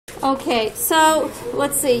Okay, so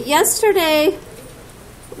let's see. Yesterday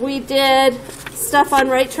we did stuff on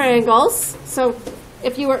right triangles. So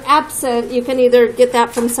if you were absent, you can either get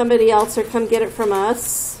that from somebody else or come get it from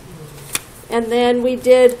us. And then we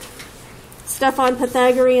did stuff on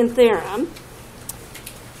Pythagorean theorem.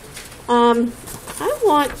 I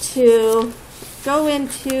want to go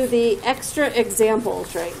into the extra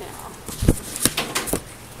examples right now.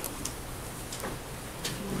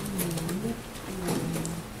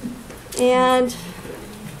 And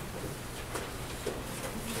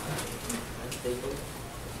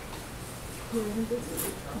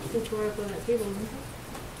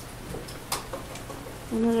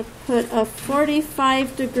I'm going to put a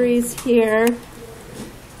 45 degrees here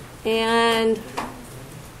and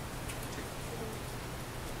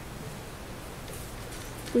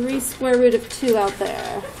 3 square root of 2 out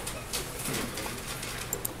there.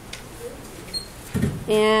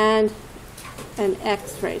 And an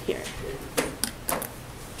x right here.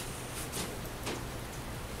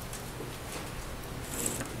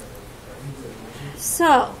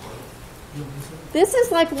 So, this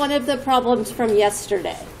is like one of the problems from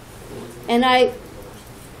yesterday. And I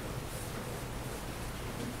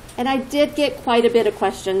did get quite a bit of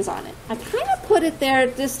questions on it. I kind of put it there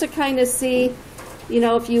just to kind of see, you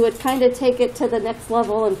know, if you would kind of take it to the next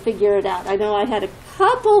level and figure it out. I know I had a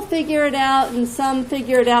couple figure it out and some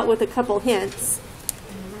figure it out with a couple hints.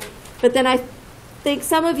 But then I think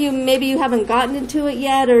some of you, maybe you haven't gotten into it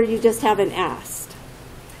yet or you just haven't asked.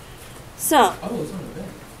 So,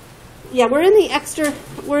 yeah, we're in the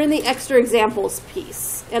extra examples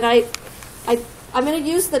piece. And I'm going to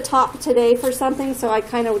use the top today for something, so I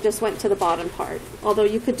kind of just went to the bottom part, although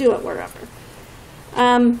you could do it wherever.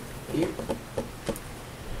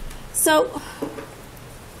 So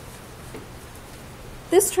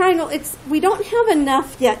this triangle, we don't have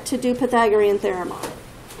enough yet to do Pythagorean theorem on it.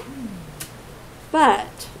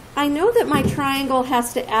 But I know that my triangle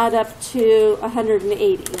has to add up to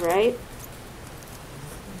 180, right?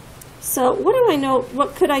 So what do I know?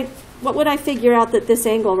 What would I figure out that this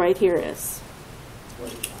angle right here is?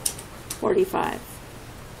 45.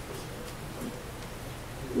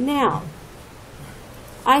 Now,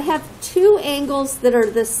 I have two angles that are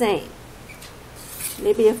the same.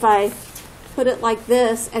 Maybe if I put it like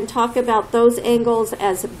this and talk about those angles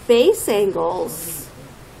as base angles,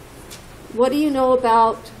 what do you know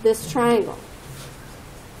about this triangle?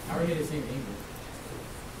 How are they the same angle?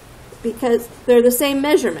 Because they're the same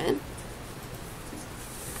measurement.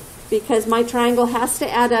 Because my triangle has to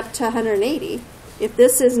add up to 180. If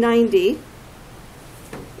this is 90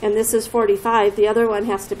 and this is 45, the other one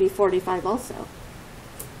has to be 45 also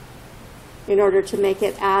in order to make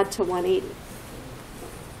it add to 180.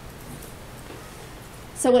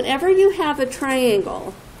 So whenever you have a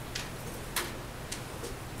triangle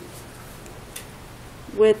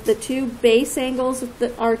with the two base angles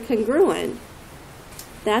that are congruent,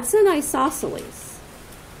 that's an isosceles.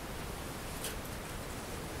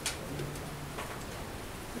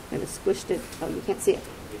 I kind of squished it. Oh, you can't see it.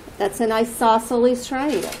 That's an isosceles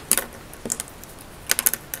triangle.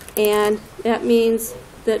 And that means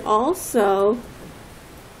that also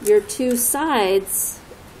your two sides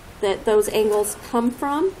that those angles come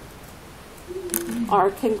from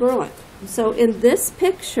are congruent. So in this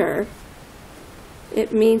picture,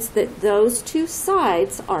 it means that those two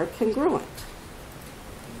sides are congruent.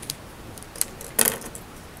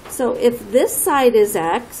 So if this side is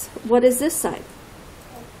x, what is this side?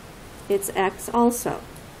 It's x also.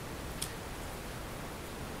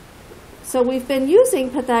 So we've been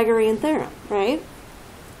using Pythagorean theorem, right?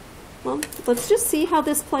 Well, let's just see how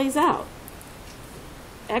this plays out.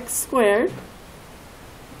 X squared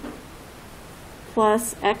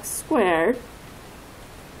plus x squared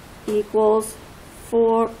equals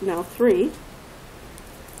 3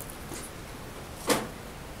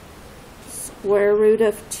 square root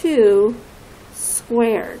of 2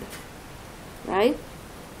 squared, right?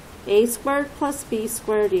 A squared plus b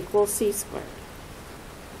squared equals c squared.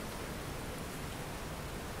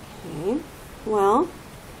 Okay, well,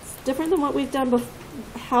 it's different than what we've done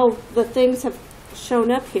before, how the things have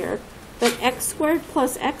shown up here. But x squared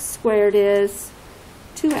plus x squared is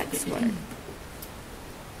 2x squared.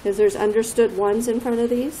 Because there's understood ones in front of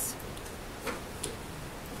these.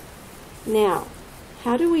 Now,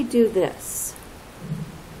 how do we do this?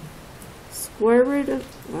 Square root of,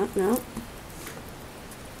 no.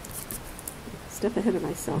 Step ahead of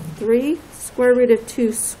myself. 3 square root of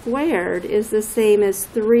 2 squared is the same as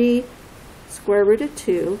 3 square root of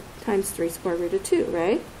 2 times 3 square root of 2,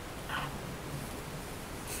 right?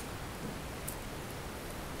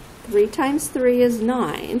 3 times 3 is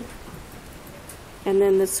 9. And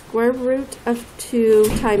then the square root of 2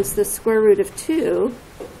 times the square root of 2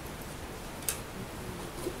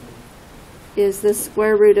 is the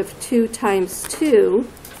square root of 2 times 2,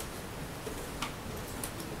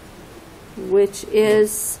 which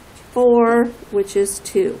is 4, which is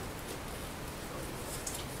 2.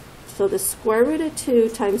 So the square root of 2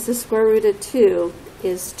 times the square root of 2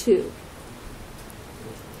 is 2.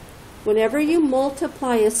 Whenever you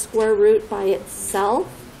multiply a square root by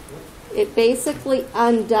itself, it basically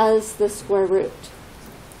undoes the square root.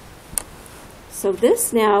 So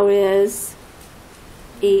this now is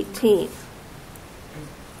 18.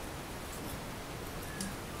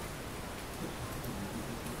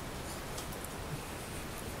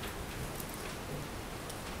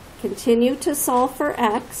 Continue to solve for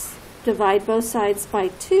x. Divide both sides by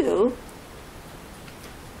 2.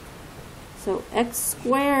 So x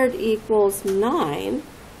squared equals 9.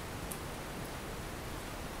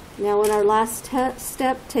 Now in our last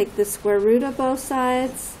step, take the square root of both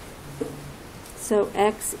sides. So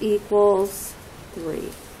x equals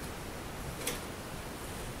 3.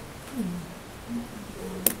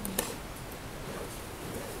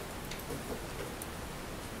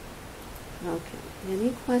 Okay, any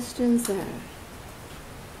questions there?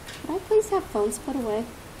 Could I please have phones put away?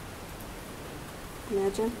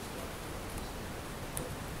 Imagine.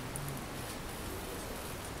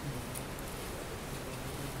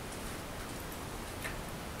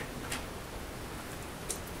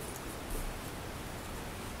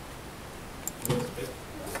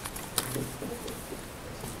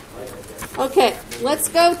 Okay, let's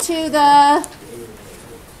go to the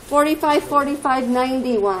 45, 45,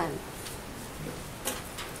 91.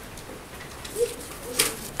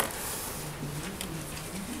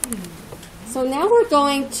 So now we're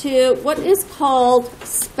going to what is called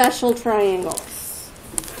special triangles.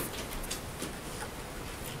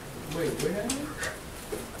 Wait, where are you?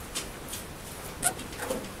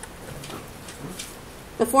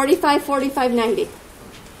 The 45, 45, 90.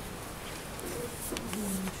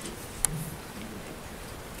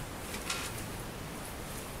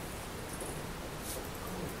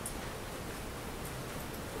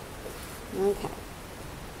 Okay.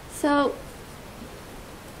 So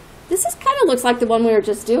this is kind of looks like the one we were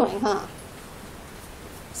just doing, huh?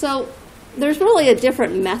 So there's really a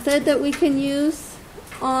different method that we can use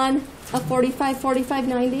on a 45, 45,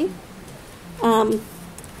 90. And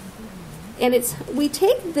we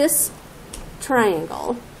take this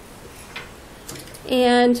triangle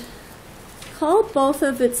and call both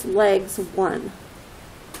of its legs 1.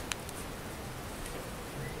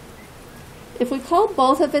 If we call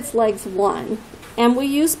both of its legs 1, and we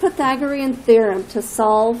use Pythagorean theorem to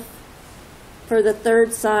solve for the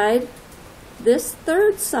third side, this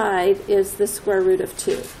third side is the square root of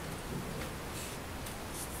 2.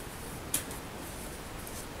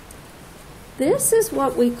 This is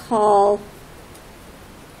what we call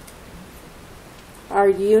our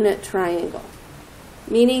unit triangle,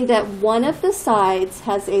 meaning that one of the sides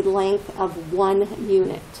has a length of 1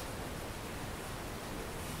 unit.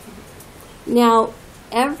 Now,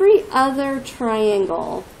 every other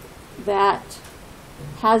triangle that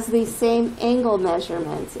has the same angle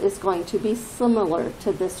measurements is going to be similar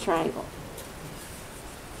to this triangle.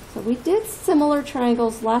 So we did similar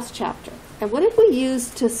triangles last chapter. And what did we use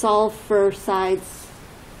to solve for sides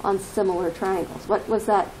on similar triangles? What was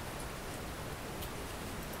that?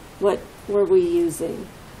 What were we using?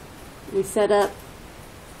 We set up,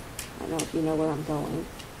 I don't know if you know where I'm going.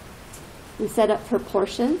 We set up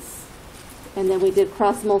proportions, and then we did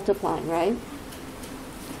cross multiplying, right?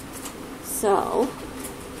 So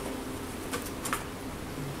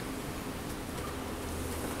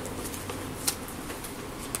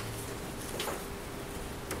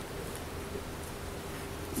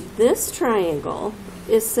this triangle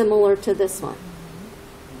is similar to this one.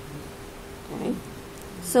 Okay?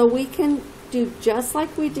 So we can do just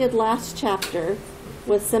like we did last chapter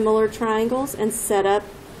with similar triangles and set up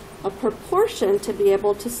a proportion to be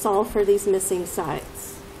able to solve for these missing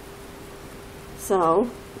sides.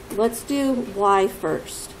 So let's do y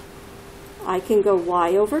first. I can go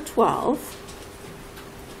y over 12.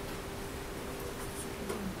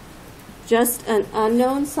 Just an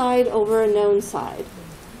unknown side over a known side.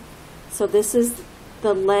 So this is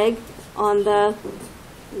the leg on the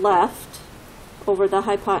left over the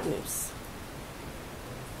hypotenuse.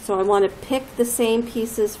 So I want to pick the same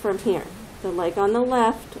pieces from here. The leg on the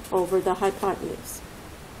left over the hypotenuse.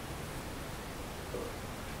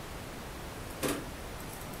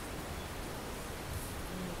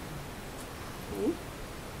 Okay.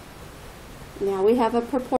 Now we have a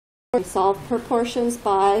proportion. We solve proportions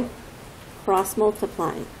by cross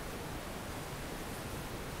multiplying.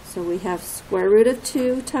 So we have square root of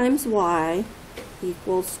 2 times y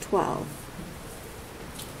equals 12.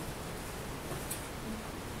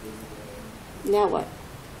 Now what?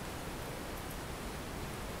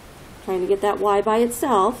 Trying to get that y by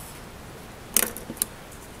itself.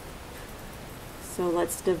 So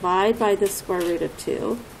let's divide by the square root of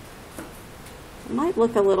 2. It might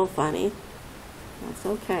look a little funny. That's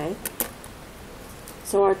okay.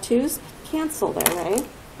 So our 2's cancel there, right?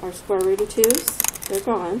 Our square root of 2's, they're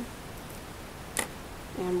gone.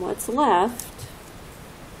 And what's left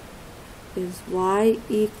is y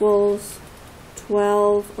equals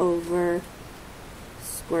 12 over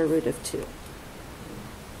square root of 2.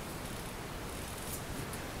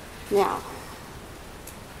 Now,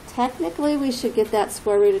 technically we should get that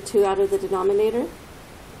square root of 2 out of the denominator,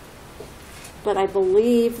 but I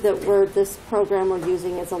believe that this program we're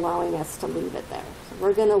using is allowing us to leave it there. So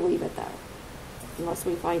we're going to leave it there, unless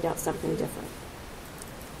we find out something different.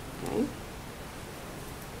 Okay?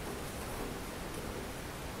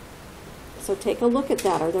 So take a look at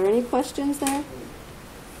that. Are there any questions there?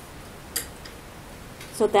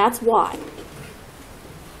 So that's y.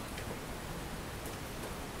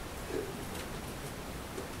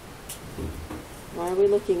 Why are we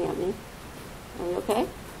looking at me? Are we okay?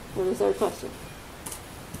 Or is there a question?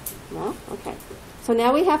 No? Okay. So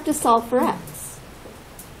now we have to solve for x.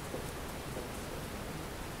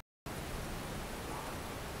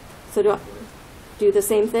 So do I do the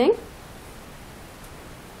same thing?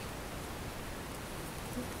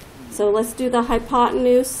 So let's do the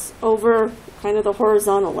hypotenuse over kind of the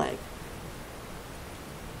horizontal leg.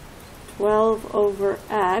 12 over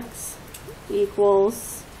x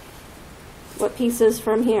equals what pieces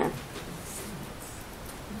from here?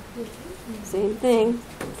 Same thing.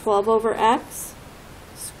 12 over x,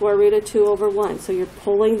 square root of 2 over 1. So you're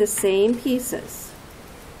pulling the same pieces.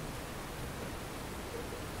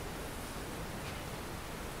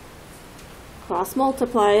 Cross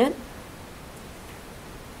multiply it.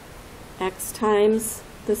 X times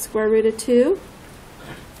the square root of 2.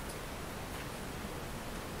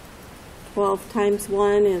 12 times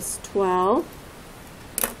 1 is 12.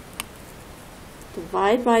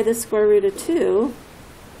 Divide by the square root of 2.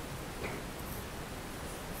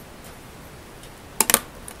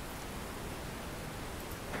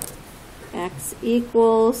 X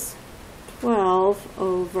equals 12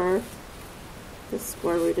 over the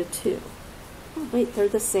square root of 2. Oh, wait, they're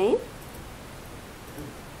the same?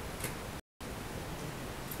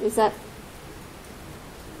 Is that,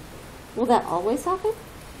 will that always happen?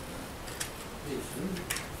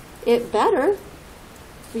 It better.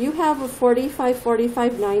 You have a 45,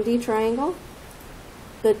 45, 90 triangle.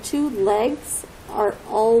 The two legs are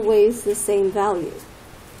always the same value.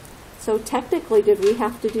 So technically, did we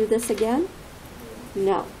have to do this again?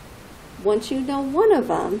 No. Once you know one of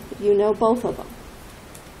them, you know both of them.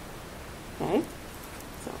 Okay?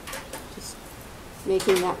 So, just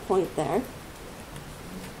making that point there.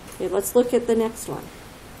 Okay, let's look at the next one.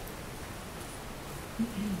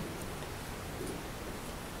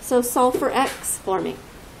 So solve for x for me.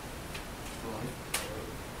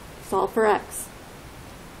 Solve for x.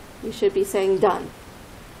 You should be saying done.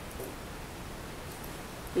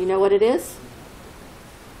 You know what it is?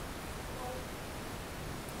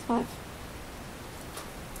 It's 5.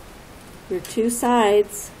 Your two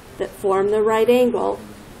sides that form the right angle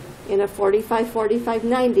in a 45, 45,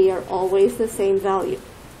 90 are always the same value.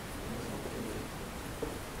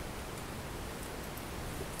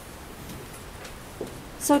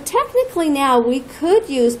 So technically now we could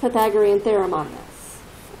use Pythagorean theorem on this,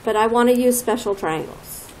 but I want to use special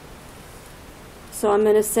triangles. So I'm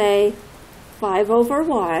going to say 5 over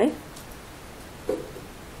y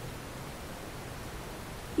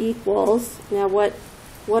equals, now what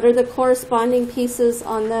are the corresponding pieces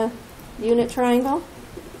on the unit triangle?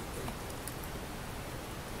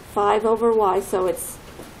 5 over y, so it's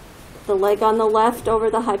the leg on the left over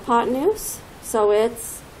the hypotenuse, so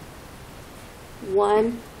it's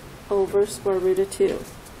 1 over square root of 2.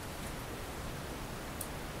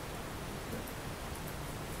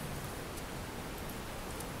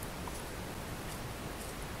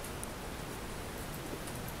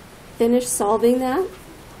 Finish solving that.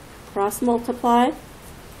 Cross multiply.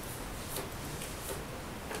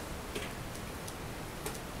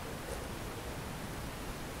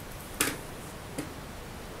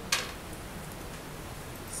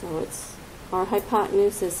 So it's, our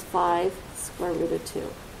hypotenuse is 5 square root of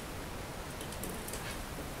 2.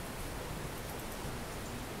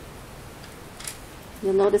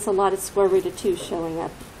 You'll notice a lot of square root of 2 showing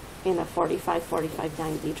up in a 45, 45,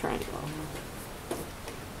 90 triangle.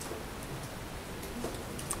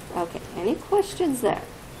 Okay, any questions there?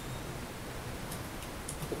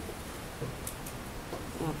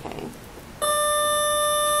 Okay.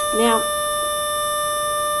 Now,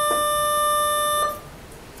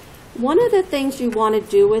 one of the things you want to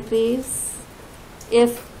do with these,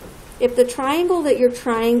 if the triangle that you're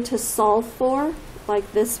trying to solve for,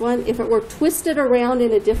 like this one, if it were twisted around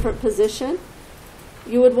in a different position,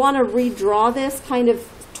 you would want to redraw this, kind of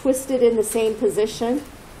twist it in the same position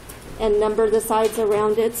and number the sides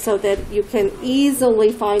around it so that you can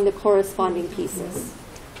easily find the corresponding pieces.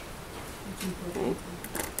 Okay.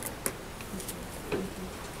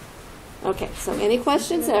 Okay, so any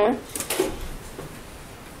questions there?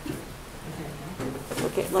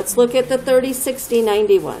 Okay, let's look at the 30, 60,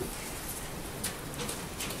 91.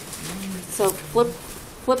 So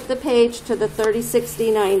flip the page to the 30,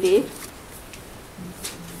 60, 90.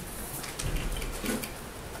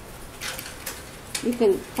 You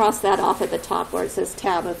can cross that off at the top where it says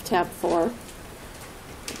tab of tab 4.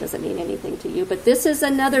 It doesn't mean anything to you, but this is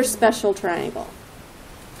another special triangle.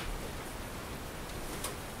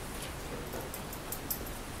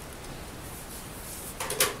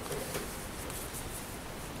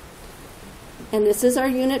 And this is our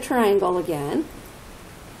unit triangle again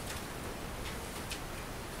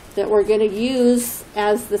that we're going to use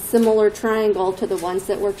as the similar triangle to the ones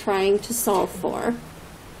that we're trying to solve for.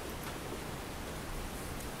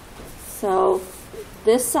 So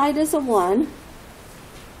this side is a 1,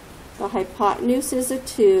 the hypotenuse is a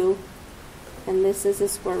 2, and this is a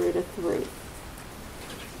square root of 3.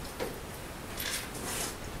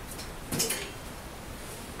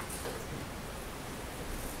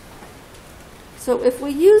 So if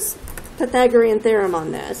we use Pythagorean theorem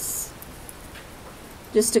on this,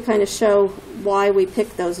 just to kind of show why we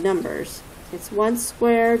picked those numbers, it's 1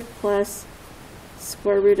 squared plus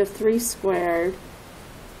square root of 3 squared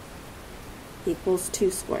equals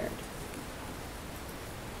 2 squared.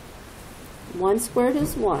 1 squared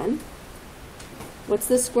is 1. What's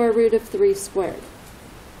the square root of 3 squared?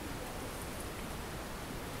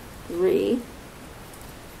 3.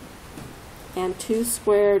 And 2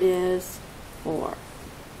 squared is 4.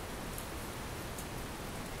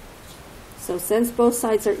 So since both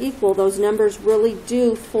sides are equal, those numbers really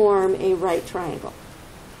do form a right triangle.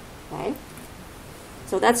 Okay?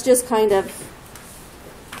 So that's just kind of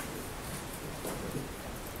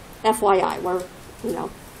FYI, where, you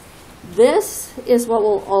know, this is what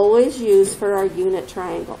we'll always use for our unit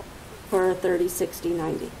triangle for a 30, 60,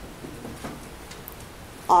 90.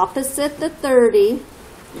 Opposite the 30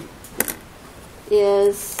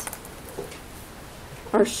 is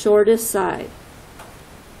our shortest side.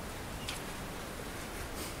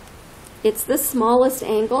 It's the smallest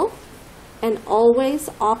angle, and always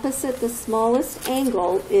opposite the smallest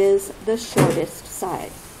angle is the shortest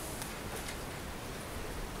side.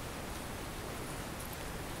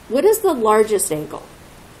 What is the largest angle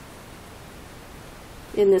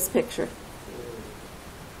in this picture?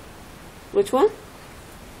 Which one?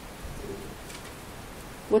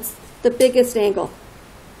 What's the biggest angle?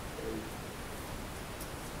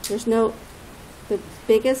 There's no, the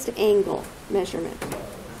biggest angle measurement.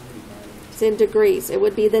 It's in degrees. It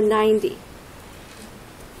would be the 90.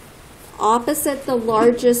 Opposite the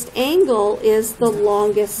largest angle is the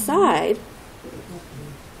longest side.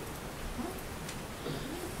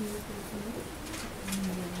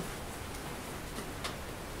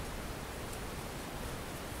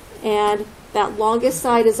 And that longest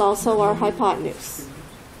side is also our hypotenuse.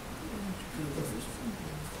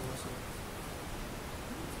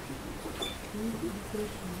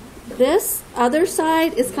 This other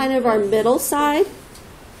side is kind of our middle side.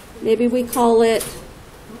 Maybe we call it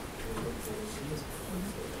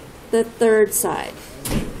the third side.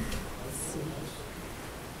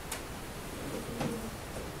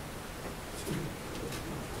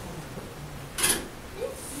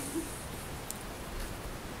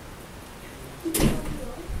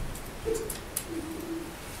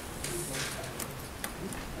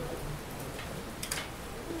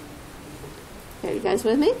 Are you guys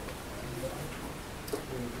with me?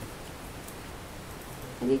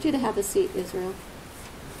 I need you to have a seat, Israel.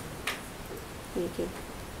 Thank you.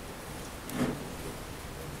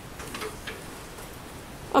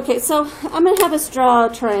 Okay, so I'm going to have us draw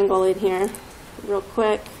a triangle in here real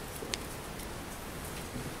quick.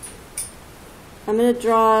 I'm going to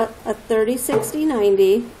draw a 30, 60,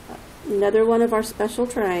 90, another one of our special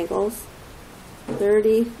triangles,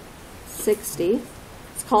 30, 60.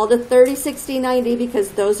 It's called a 30, 60, 90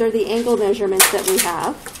 because those are the angle measurements that we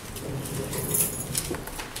have.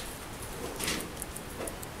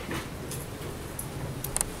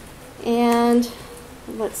 And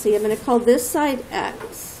let's see, I'm going to call this side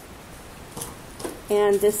X,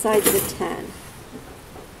 and this side's a 10.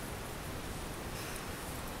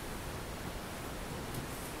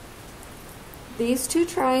 these two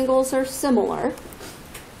triangles are similar,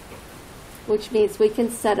 which means we can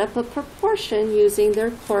set up a proportion using their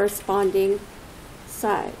corresponding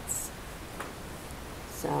sides.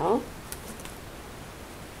 So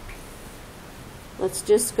let's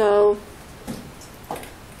just go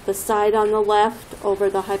the side on the left over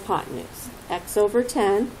the hypotenuse. X over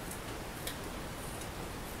 10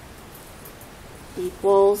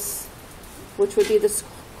 equals, which would be the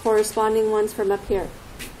corresponding ones from up here.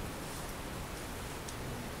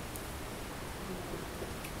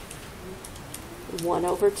 One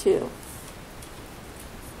over 2.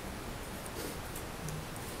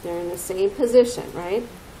 They're in the same position, right?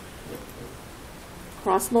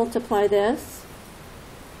 Cross multiply this.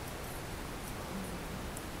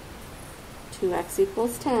 2x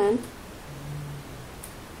equals 10.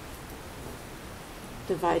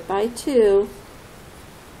 Divide by 2.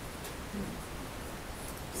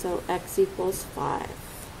 So x equals 5.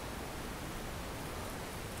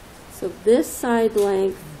 So this side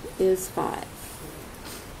length is 5.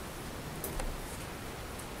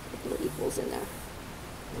 Put the equals in there.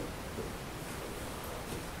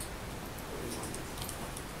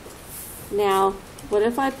 Now, what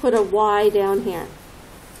if I put a y down here?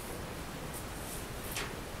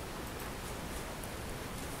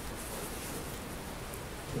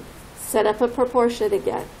 Set up a proportion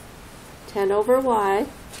again. 10 over y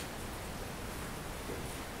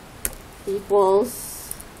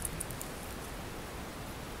equals,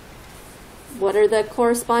 what are the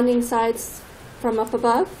corresponding sides from up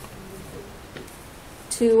above?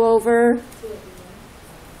 2 over,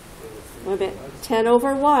 wait a minute, 10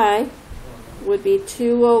 over y would be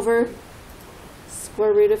 2 over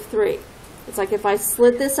square root of 3. It's like if I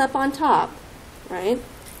slid this up on top, right?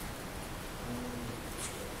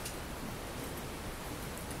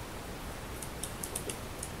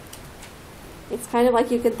 It's kind of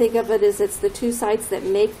like you can think of it as it's the two sides that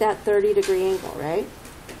make that 30-degree angle, right?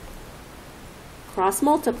 Cross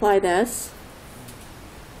multiply this.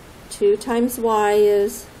 2 times y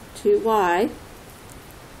is 2y.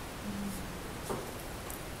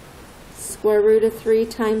 Square root of 3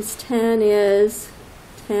 times 10 is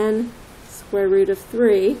 10 square root of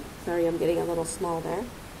 3. Sorry, I'm getting a little small there.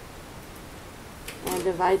 And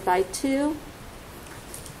divide by 2.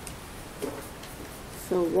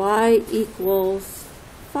 So y equals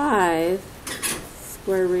 5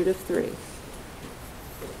 square root of 3.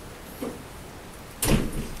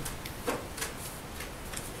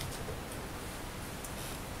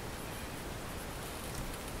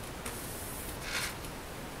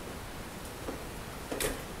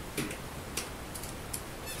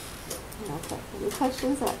 Okay, any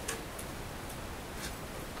questions there?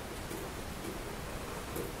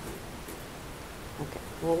 Okay,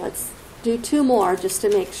 well let's do 2 more just to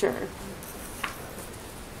make sure.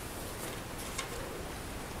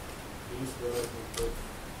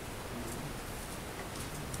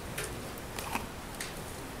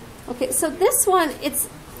 Okay, so this one, it's,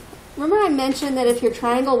 remember I mentioned that if your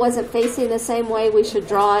triangle wasn't facing the same way, we should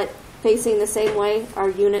draw it facing the same way, our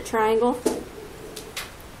unit triangle?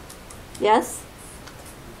 Yes?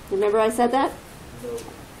 Remember I said that?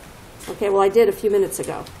 Okay, well I did a few minutes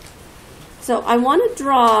ago. So I want to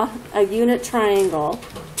draw a unit triangle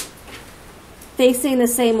facing the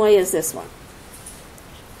same way as this one.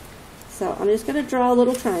 So I'm just going to draw a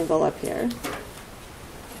little triangle up here.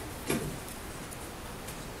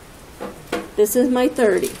 This is my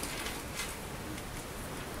 30.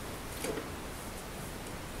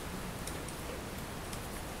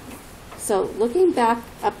 So looking back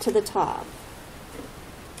up to the top,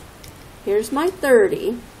 here's my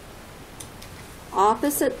 30.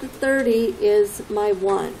 Opposite the 30 is my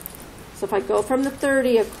 1. So if I go from the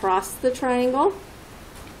 30 across the triangle,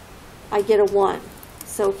 I get a 1.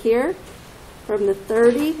 So here, from the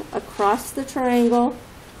 30 across the triangle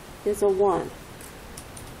is a 1.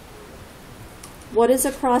 What is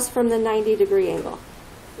across from the 90-degree angle?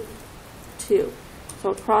 2. So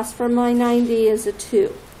across from my 90 is a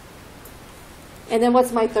 2. And then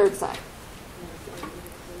what's my third side?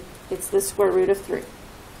 It's the square root of 3.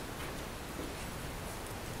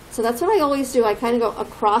 So that's what I always do. I kind of go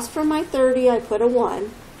across from my 30, I put a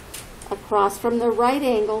 1. Across from the right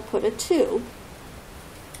angle, put a 2.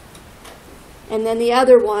 And then the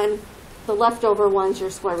other one, the leftover one's your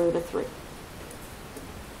square root of 3.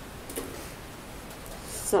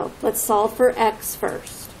 So let's solve for x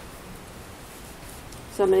first.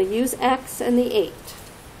 So I'm going to use x and the 8.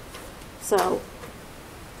 So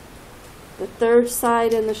the third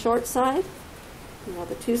side and the short side, you know,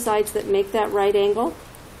 the two sides that make that right angle,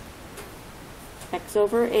 x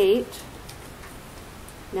over 8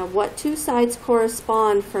 Now, what two sides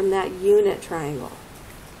correspond from that unit triangle?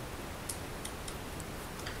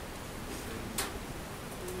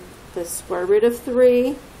 The square root of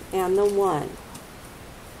 3 and the 1. Is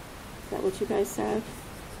that what you guys said?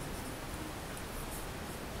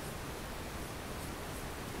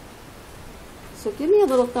 So give me a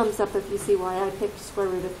little thumbs up if you see why I picked square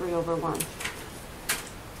root of 3 over 1.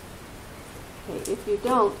 Okay, if you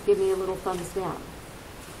don't, give me a little thumbs down.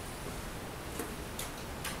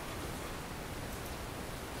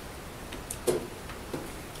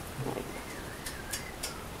 Okay.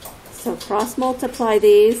 So cross multiply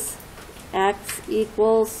these. X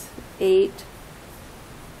equals 8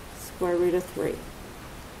 square root of 3.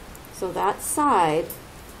 So that side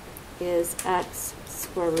is x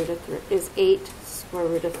square root of 3, is 8 square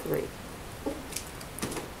root of 3.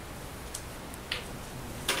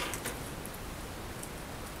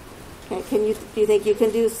 Okay, do you think you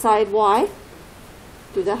can do side y?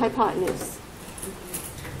 Do the hypotenuse.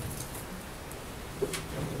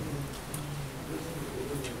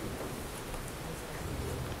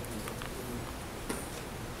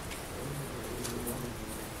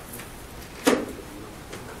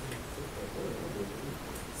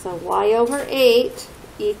 So y over 8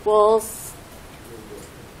 equals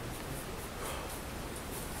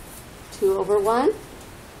 2 over 1.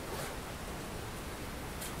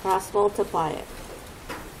 Cross multiply it.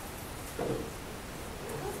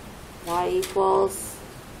 Y equals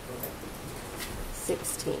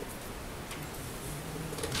 16.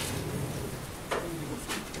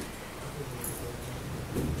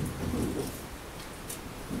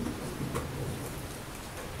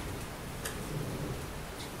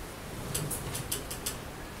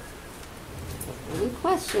 Any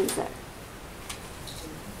questions there?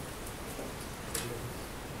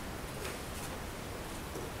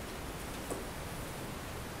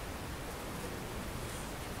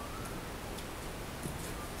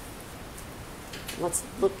 Let's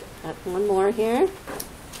look at one more here.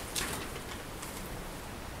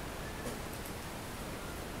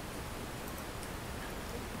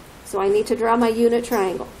 So I need to draw my unit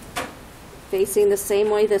triangle facing the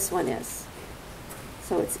same way this one is.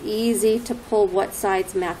 So it's easy to pull what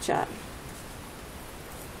sides match up.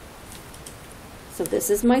 So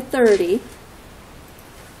this is my 30.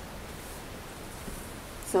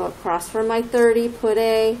 So across from my 30, put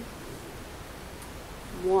a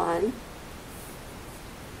 1.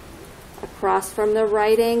 Across from the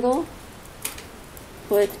right angle,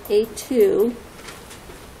 put a 2.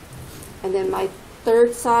 And then my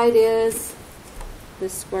third side is the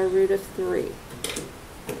square root of 3.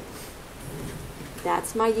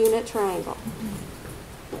 That's my unit triangle.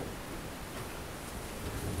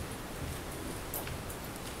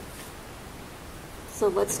 So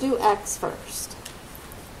let's do x first.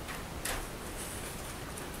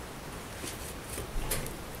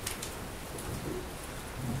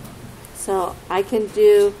 So I'm going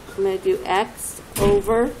to do x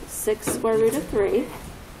over 6 square root of 3.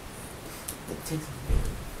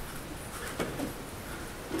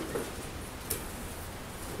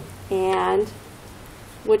 And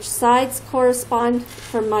which sides correspond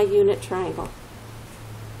from my unit triangle?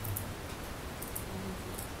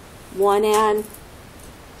 1 and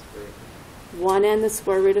the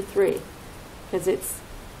square root of 3. Because it's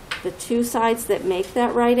the two sides that make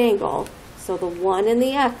that right angle. So the 1 and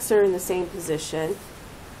the x are in the same position.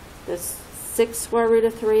 The 6 square root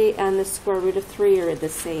of 3 and the square root of 3 are in the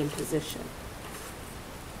same position.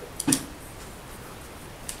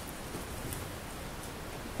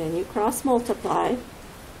 Then you cross multiply.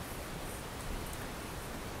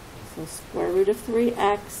 So square root of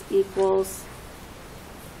 3x equals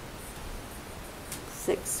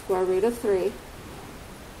 6 square root of 3.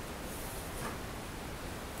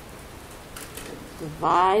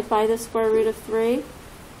 Divide by the square root of 3.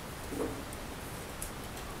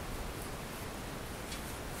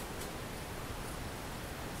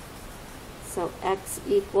 So x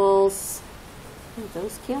equals, oh,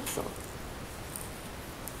 those cancel,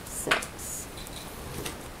 6.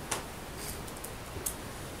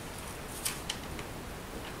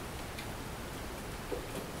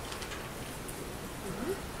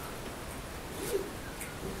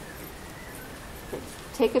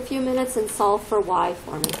 Take a few minutes and solve for y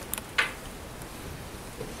for me.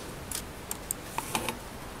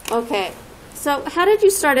 Okay, so how did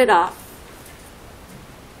you start it off?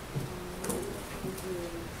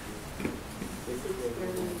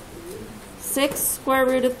 Six square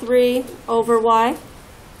root of 3 over y.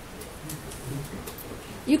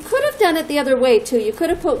 You could have done it the other way too. You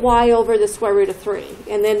could have put y over the square root of 3,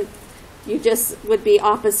 and then you just would be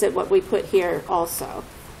opposite what we put here also.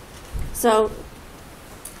 So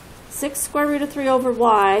 6 square root of 3 over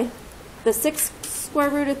y. The 6 square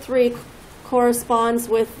root of 3 corresponds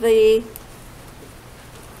with the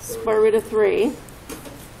square root of 3.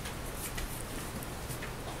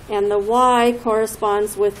 And the y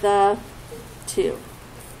corresponds with the 2.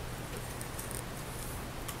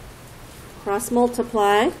 Cross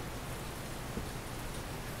multiply.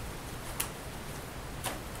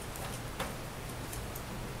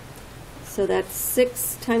 So that's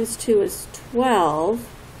 6 times 2 is 12.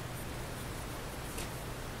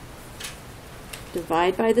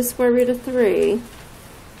 Divide by the square root of 3.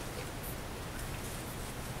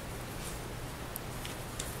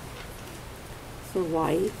 So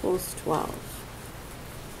y equals 12.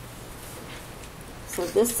 So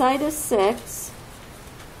this side is 6,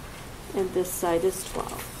 and this side is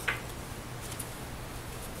 12.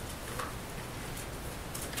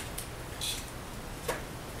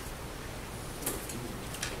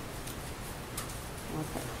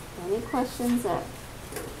 Okay, any questions there?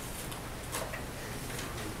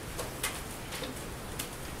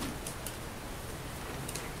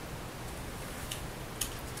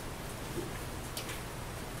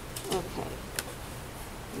 Okay,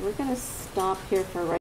 we're going to stop here for right